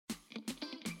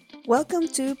Welcome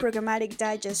to Programmatic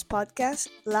Digest podcast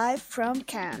live from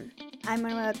Cannes. I'm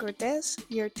Manuela Cortez,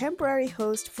 your temporary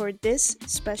host for this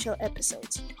special episode.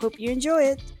 Hope you enjoy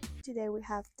it. Today we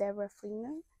have Debra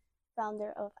Fleenor,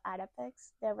 founder of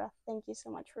Adapex. Debra, thank you so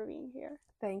much for being here.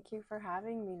 Thank you for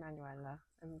having me, Manuela.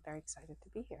 I'm very excited to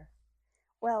be here.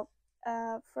 Well,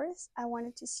 first I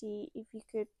wanted to see if you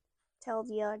could tell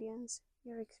the audience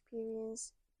your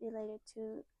experience related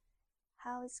to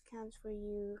how it counts for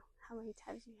you, how many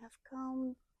times you have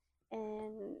come,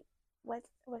 and what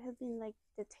have been like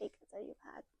the takes that you've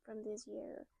had from this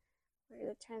year, or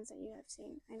the trends that you have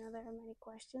seen. I know there are many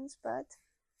questions, but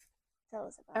tell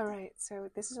us about All it. right, so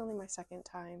this is only my second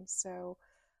time, so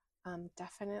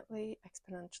definitely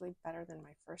exponentially better than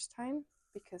my first time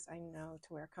because I know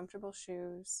to wear comfortable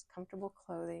shoes, comfortable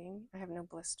clothing. I have no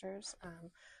blisters.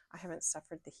 I haven't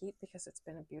suffered the heat because it's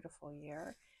been a beautiful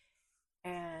year.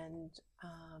 And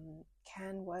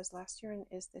Cannes was last year and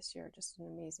is this year just an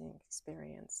amazing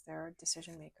experience. There are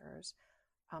decision makers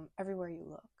everywhere you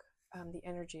look. The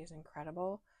energy is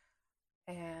incredible,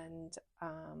 and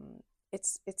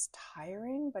it's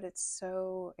tiring, but it's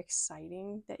so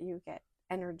exciting that you get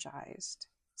energized.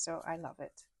 So I love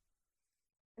it.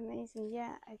 Amazing.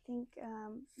 Yeah, I think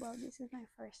well, this is my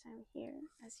first time here,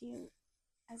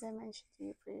 as I mentioned to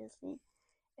you previously,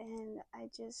 and I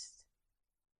just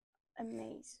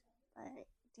amazed by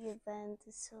the event.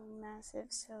 Is so massive,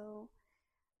 so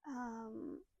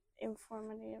um,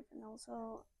 informative, and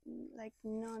also like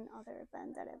none other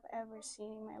event that I've ever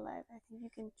seen in my life. I think you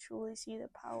can truly see the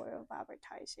power of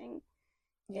advertising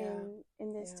Yeah,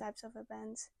 in these yeah. types of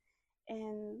events.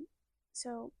 And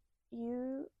so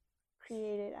you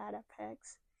created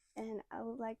Adapex, and I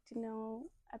would like to know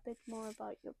a bit more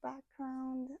about your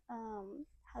background.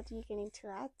 How do you get into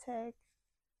ad tech?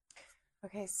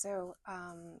 Okay, so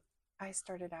I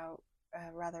started out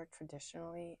rather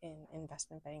traditionally in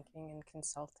investment banking and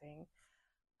consulting,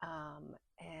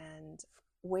 and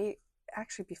way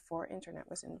actually before internet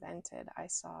was invented, I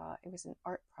saw it was an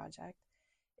art project.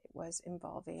 It was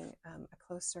involving a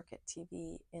closed circuit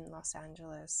TV in Los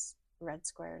Angeles, Red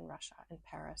Square in Russia, and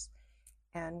Paris.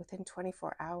 And within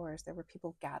 24 hours, there were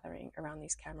people gathering around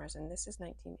these cameras. And this is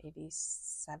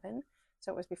 1987,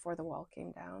 so it was before the wall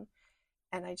came down.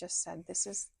 And I just said, this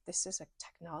is a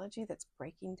technology that's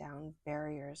breaking down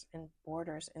barriers and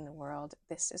borders in the world.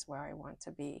 This is where I want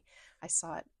to be. I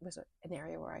saw it was an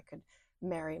area where I could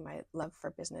marry my love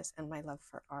for business and my love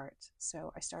for art.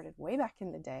 So I started way back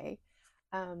in the day.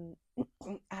 Um,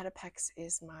 Adapex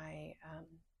is my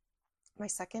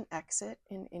second exit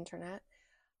in internet.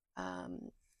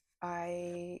 Um,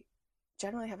 I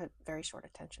generally have a very short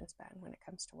attention span when it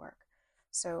comes to work.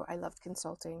 So I loved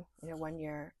consulting, 1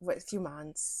 year, a few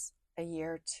months, a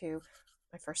year, two,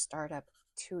 my first startup,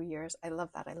 2 years. I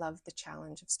love that. I love the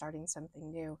challenge of starting something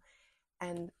new.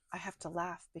 And I have to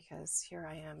laugh because here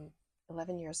I am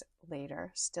 11 years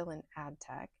later, still in ad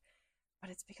tech, but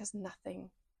it's because nothing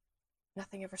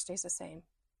ever stays the same.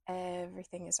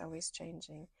 Everything is always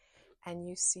changing. And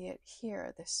you see it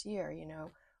here this year,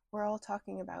 we're all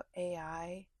talking about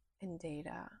AI and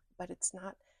data, but it's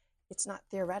not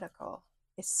theoretical.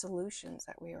 It's solutions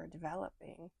that we are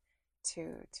developing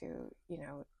to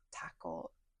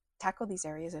tackle these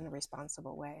areas in a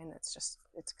responsible way. And it's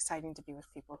exciting to be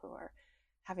with people who are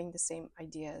having the same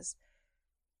ideas,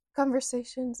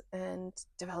 conversations, and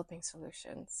developing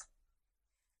solutions.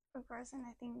 Of course, and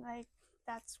I think like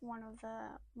that's one of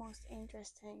the most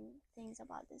interesting things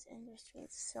about this industry.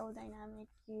 It's so dynamic.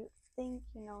 You think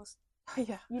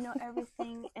Yeah, you know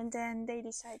everything, and then they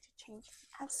decide to change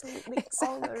absolutely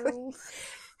all the exactly. rules.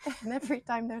 And every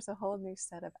time there's a whole new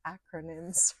set of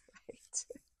acronyms, right?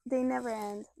 They never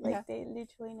end. Like Yeah, they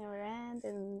literally never end,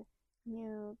 and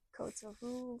new codes of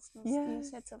rules, new yeah,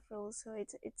 sets of rules. So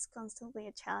it's constantly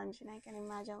a challenge, and I can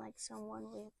imagine like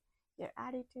someone with your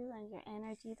attitude and your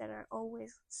energy that are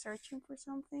always searching for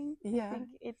something. I yeah. think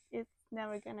it's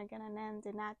never gonna get an end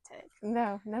in that tech.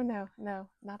 No, no, no, no,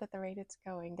 not at the rate it's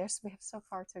going. We have so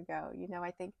far to go.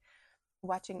 I think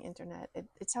watching internet,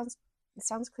 it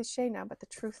sounds cliche now, but the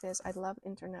truth is I love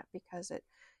internet because it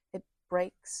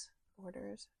breaks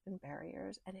borders and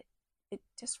barriers, and it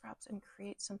disrupts and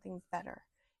creates something better.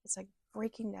 It's like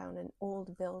breaking down an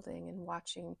old building and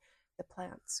watching the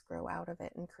plants grow out of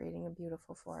it and creating a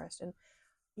beautiful forest. And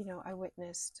I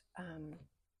witnessed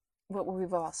what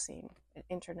we've all seen.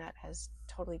 Internet has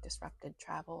totally disrupted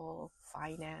travel,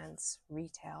 finance,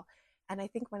 retail. And I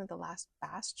think one of the last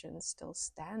bastions still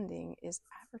standing is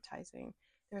advertising.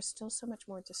 There's still so much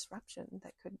more disruption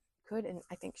that could and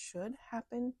I think should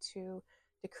happen to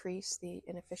decrease the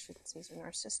inefficiencies in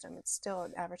our system. It's still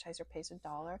an advertiser pays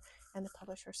 $1 and the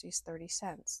publisher sees 30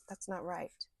 cents. That's not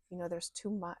right. There's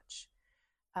too much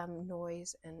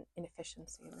noise and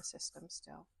inefficiency in the system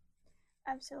still.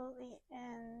 Absolutely.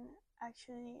 And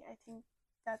actually, I think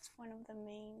that's one of the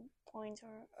main points,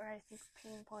 or I think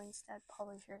pain points that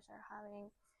publishers are having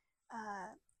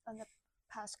on the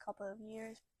past couple of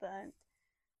years. But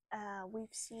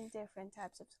we've seen different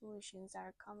types of solutions that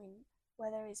are coming,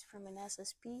 whether it's from an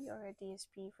SSP or a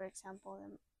DSP, for example,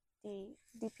 the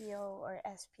DPO or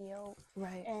SPO.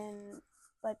 Right.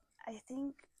 But I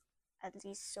think, at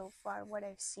least so far, what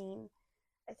I've seen,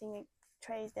 I think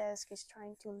Trade Desk is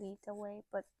trying to lead the way,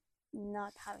 but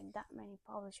not having that many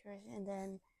publishers. And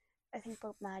then I think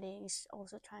Pubmatic is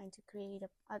also trying to create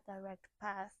a direct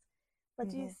path. But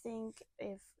do you think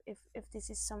if this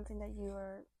is something that you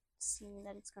are seeing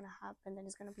that it's going to happen, that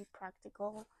it's going to be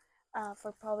practical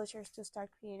for publishers to start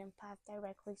creating path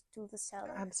directly to the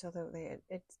seller? Absolutely.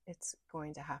 It's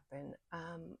going to happen.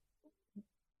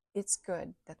 It's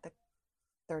good that the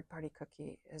third-party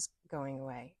cookie is going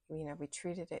away. We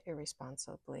treated it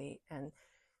irresponsibly, and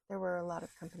there were a lot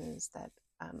of companies that,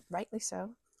 rightly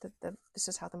so, this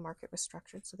is how the market was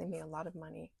structured, so they made a lot of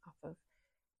money off of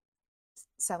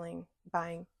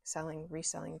buying, selling,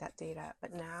 reselling that data.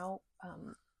 But now,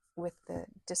 with the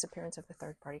disappearance of the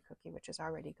third-party cookie, which is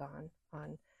already gone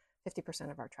on 50%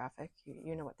 of our traffic,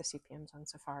 you know what the CPMs on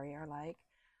Safari are like.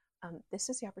 This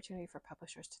is the opportunity for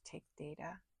publishers to take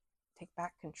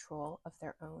back control of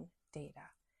their own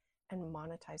data and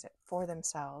monetize it for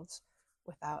themselves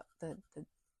without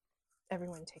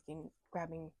everyone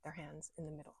grabbing their hands in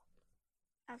the middle.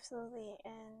 Absolutely.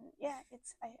 And yeah,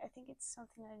 I think it's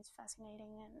something that is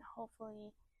fascinating, and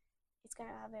hopefully it's going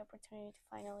to have the opportunity to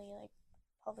finally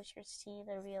publishers see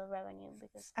the real revenue,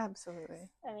 because absolutely,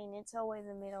 I mean, it's always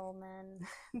the middleman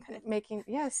making,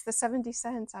 yes, the 70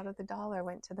 cents out of the dollar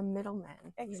went to the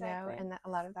middleman. Exactly. And a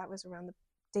lot of that was around the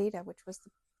data, which was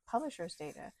the publisher's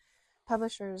data.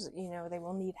 Publishers, they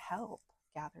will need help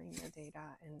gathering the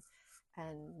data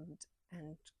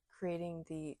and creating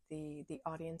the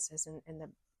audiences and the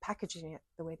packaging it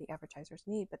the way the advertisers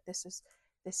need. But this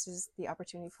is the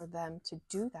opportunity for them to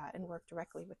do that and work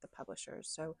directly with the publishers.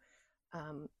 So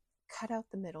cut out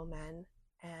the middlemen,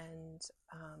 and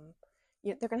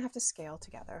they're going to have to scale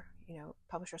together.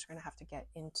 Publishers are going to have to get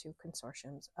into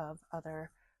consortiums of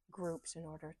other groups in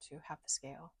order to have the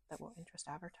scale that will interest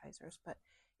advertisers. But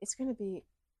it's going to be,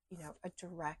 a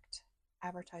direct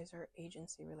advertiser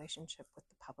agency relationship with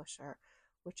the publisher,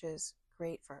 which is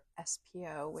great for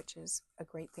SPO, which is a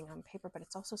great thing on paper, but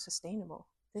it's also sustainable.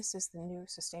 This is the new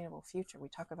sustainable future. We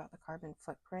talk about the carbon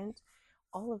footprint.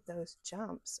 All of those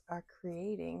jumps are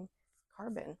creating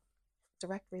carbon.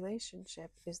 Direct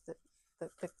relationship is the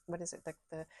what is it?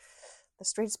 The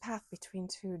straightest path between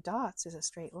two dots is a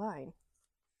straight line.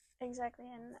 Exactly.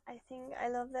 And I think I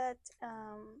love that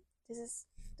this is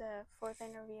the fourth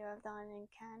interview I've done in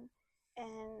Cannes,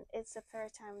 and it's the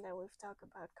third time that we've talked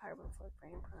about carbon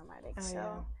footprint in programmatic.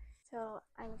 So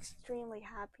I'm extremely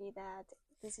happy that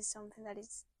this is something that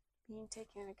is being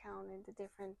taken into account in the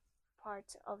different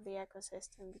parts of the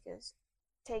ecosystem, because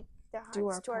take the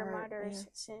hearts to our matters,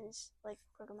 since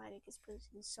programmatic is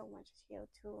producing so much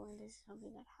CO2, and this is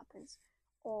something that happens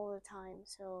all the time.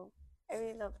 So I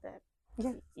really love that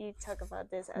you talk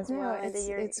about this as well. And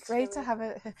it's great to have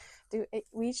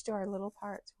we each do our little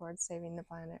part towards saving the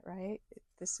planet, right?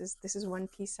 This is one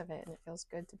piece of it, and it feels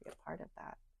good to be a part of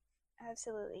that.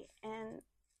 Absolutely. And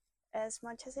as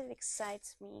much as it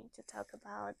excites me to talk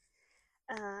about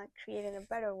creating a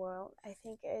better world, I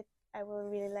think I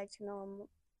would really like to know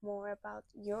more about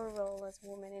your role as a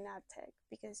woman in ad tech,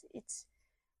 because it's,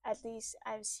 at least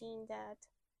I've seen that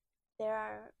there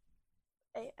are,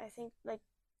 I think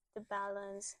the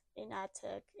balance in ad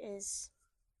tech is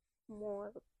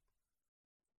more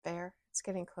fair. It's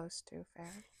getting close to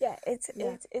fair. Yeah,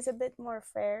 it's a bit more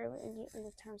fair in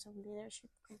the terms of leadership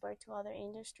compared to other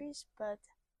industries. But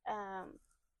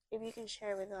if you can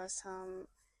share with us some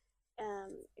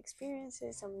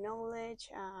experiences, some knowledge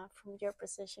from your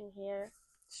position here.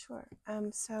 Sure.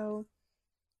 So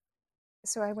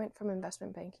I went from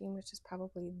investment banking, which is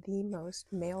probably the most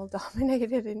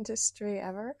male-dominated industry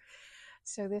ever.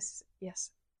 So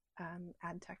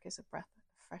ad tech is a breath of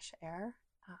fresh air.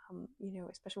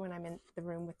 Especially when I'm in the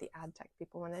room with the ad tech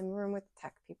people. When I'm in the room with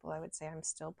tech people, I would say I'm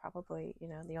still probably,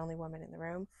 the only woman in the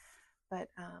room. But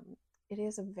it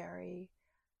is a very,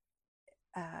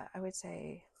 I would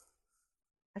say,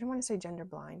 I don't want to say gender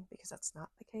blind, because that's not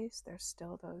the case. There's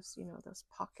still those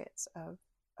pockets of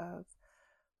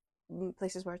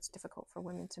places where it's difficult for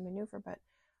women to maneuver. But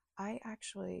I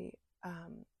actually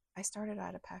I started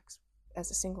Adapex as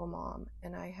a single mom,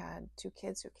 and I had 2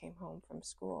 kids who came home from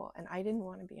school, and I didn't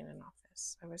want to be in an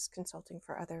office. I was consulting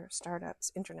for other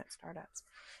startups, internet startups.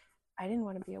 I didn't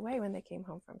want to be away when they came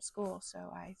home from school,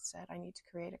 so I said I need to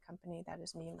create a company that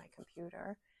is me and my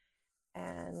computer,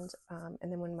 and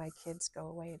then when my kids go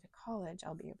away to college,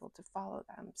 I'll be able to follow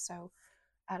them. So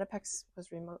Adapex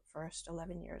was remote first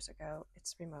 11 years ago.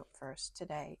 It's remote first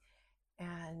today.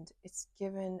 And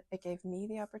it gave me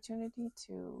the opportunity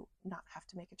to not have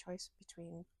to make a choice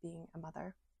between being a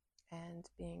mother and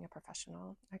being a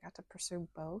professional. I got to pursue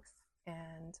both.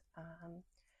 And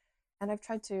I've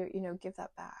tried to, give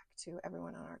that back to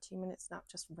everyone on our team. And it's not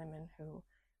just women who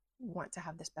want to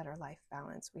have this better life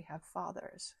balance. We have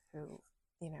fathers who,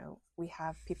 we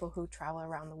have people who travel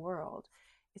around the world.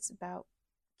 It's about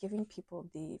giving people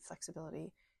the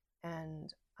flexibility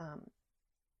and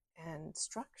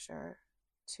structure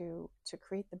to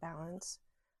create the balance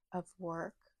of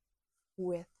work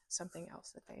with something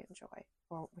else that they enjoy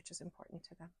or which is important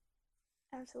to them.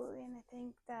 Absolutely, and I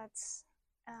think that's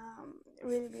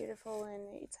really beautiful,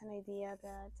 and it's an idea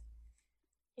that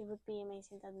it would be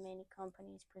amazing that many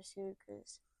companies pursue,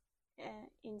 because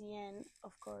in the end,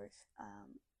 of course,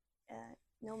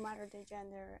 no matter the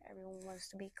gender, everyone wants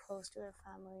to be close to their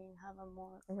family and have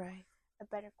Right. a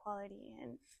better quality.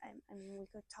 And I mean, we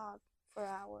could talk for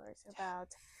hours about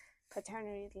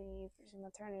paternity leave versus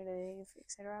maternity leave,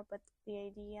 etc. But the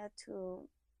idea to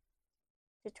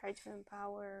try to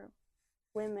empower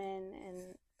women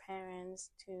and parents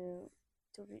to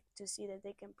see that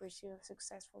they can pursue a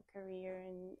successful career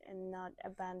and not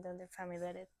abandon their family,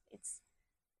 that it's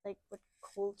like what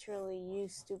culturally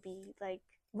used to be like.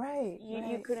 Right.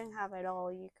 You couldn't have it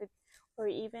all. You could, or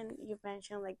even you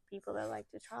mentioned like people that like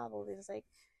to travel. It's like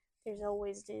there's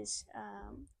always this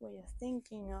way of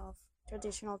thinking of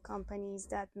traditional companies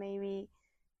that maybe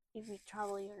if you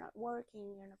travel, you're not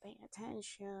working, you're not paying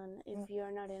attention. If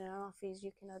you're not in an office,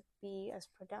 you cannot be as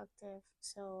productive.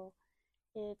 So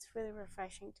it's really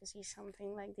refreshing to see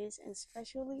something like this, and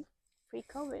especially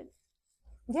pre-COVID.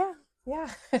 Yeah, yeah.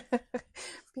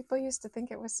 People used to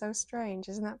think it was so strange.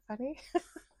 Isn't that funny?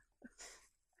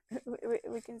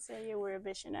 We can say you were a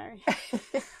visionary.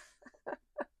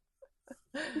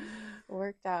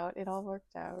 Worked out. It all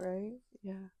worked out, right?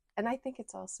 Yeah. And I think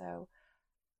it's also,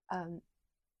 um,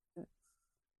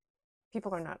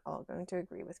 people are not all going to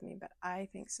agree with me, but I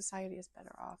think society is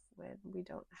better off when we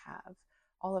don't have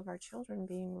all of our children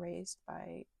being raised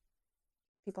by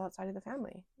people outside of the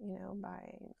family,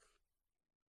 by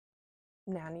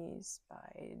nannies,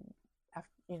 by,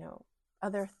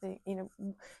 other things,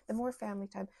 the more family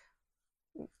time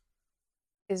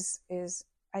is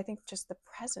I think just the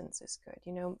presence is good.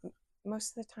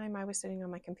 Most of the time I was sitting on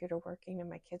my computer working and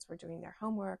my kids were doing their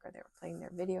homework or they were playing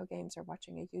their video games or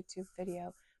watching a YouTube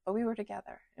video, but we were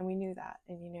together and we knew that.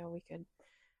 And, we could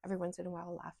every once in a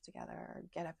while laugh together or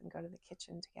get up and go to the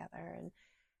kitchen together. And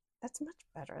that's much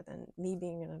better than me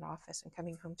being in an office and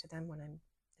coming home to them when I'm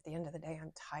at the end of the day,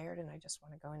 I'm tired and I just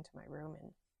want to go into my room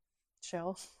and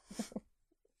chill.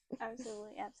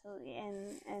 Absolutely, absolutely.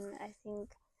 And I think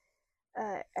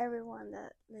everyone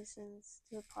that listens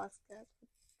to the podcast would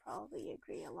probably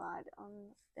agree a lot on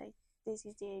like this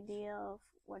is the idea of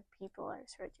what people are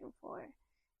searching for,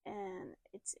 and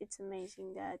it's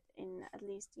amazing that in at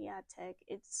least the ad tech,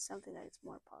 it's something that is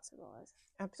more possible as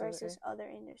Absolutely. versus other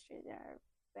industries that are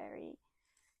very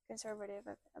conservative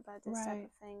about this type Right.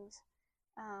 of things.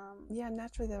 Yeah,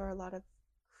 naturally there are a lot of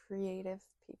creative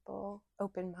people,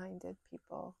 open-minded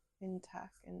people in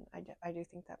tech, and I do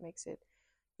think that makes it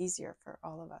easier for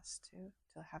all of us to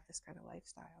have this kind of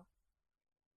lifestyle.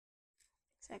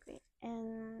 Exactly.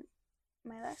 And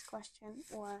my last question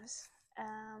was,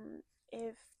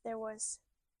 if there was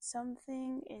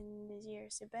something in this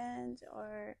year's event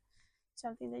or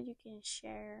something that you can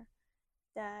share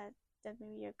that maybe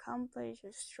you accomplished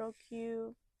or struck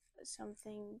you,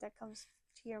 something that comes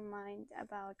to your mind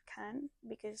about Cannes,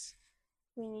 because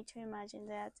we need to imagine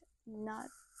that not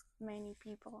many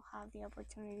people have the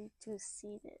opportunity to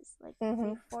see this. Like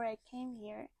before I came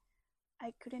here,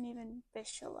 I couldn't even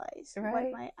visualize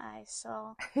what my eyes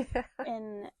saw.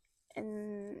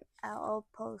 And I'll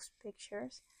post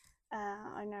pictures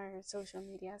on our social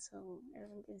media so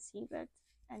everyone can see. But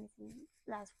anything,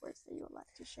 last words that you would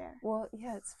like to share? Well,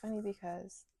 yeah, it's funny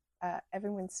because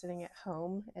everyone sitting at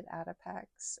home at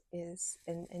Adapex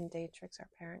and Daytrix, our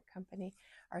parent company,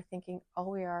 are thinking all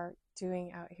we are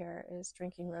doing out here is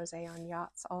drinking rosé on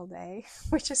yachts all day,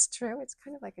 which is true. It's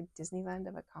kind of like a Disneyland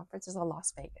of a conference. It's a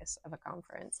Las Vegas of a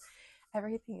conference.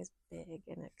 Everything is big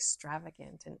and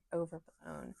extravagant and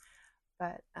overblown.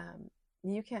 But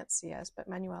You can't see us, but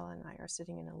Manuela and I are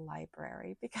sitting in a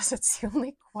library because it's the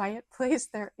only quiet place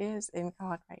there is in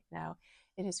Con right now.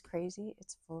 It is crazy.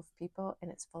 It's full of people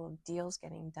and it's full of deals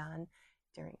getting done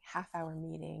during half-hour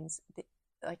meetings.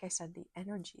 Like I said, the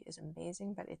energy is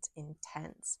amazing, but it's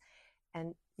intense.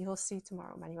 And you'll see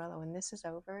tomorrow, Manuela, when this is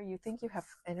over, you think you have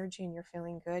energy and you're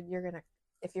feeling good.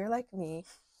 If you're like me,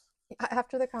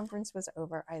 after the conference was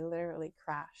over, I literally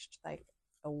crashed like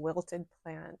a wilted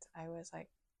plant. I was like,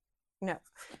 no,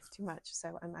 too much.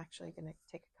 So I'm actually going to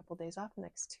take a couple days off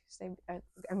next Tuesday.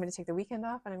 I'm going to take the weekend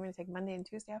off and I'm going to take Monday and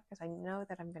Tuesday off because I know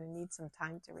that I'm going to need some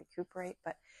time to recuperate.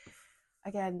 But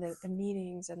again, the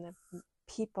meetings and the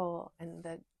people and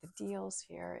the deals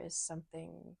here is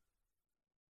something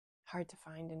hard to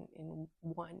find in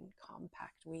one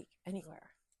compact week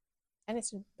anywhere. And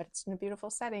it's in a beautiful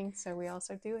setting, so we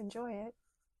also do enjoy it.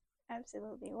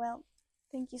 Absolutely. Well,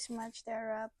 thank you so much,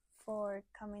 Dara, for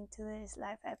coming to this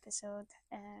live episode.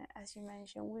 As you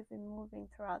mentioned, we've been moving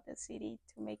throughout the city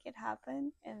to make it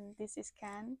happen, and this is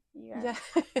Can. You Yeah.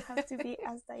 have to be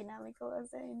as dynamical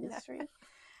as the industry. Yeah.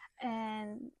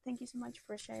 And thank you so much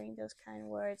for sharing those kind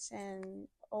words and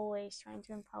always trying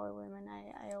to empower women.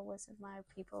 I always admire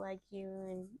people like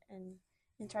you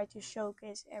and try to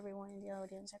showcase everyone in the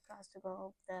audience across the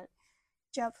globe that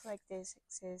jobs like this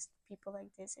exist, people like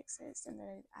this exist, and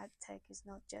that ad tech is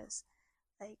not just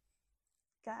like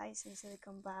guys in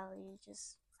Silicon Valley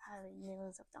just having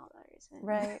millions of dollars. And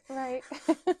right, right.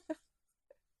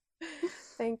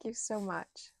 Thank you so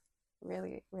much.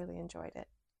 Really, really enjoyed it.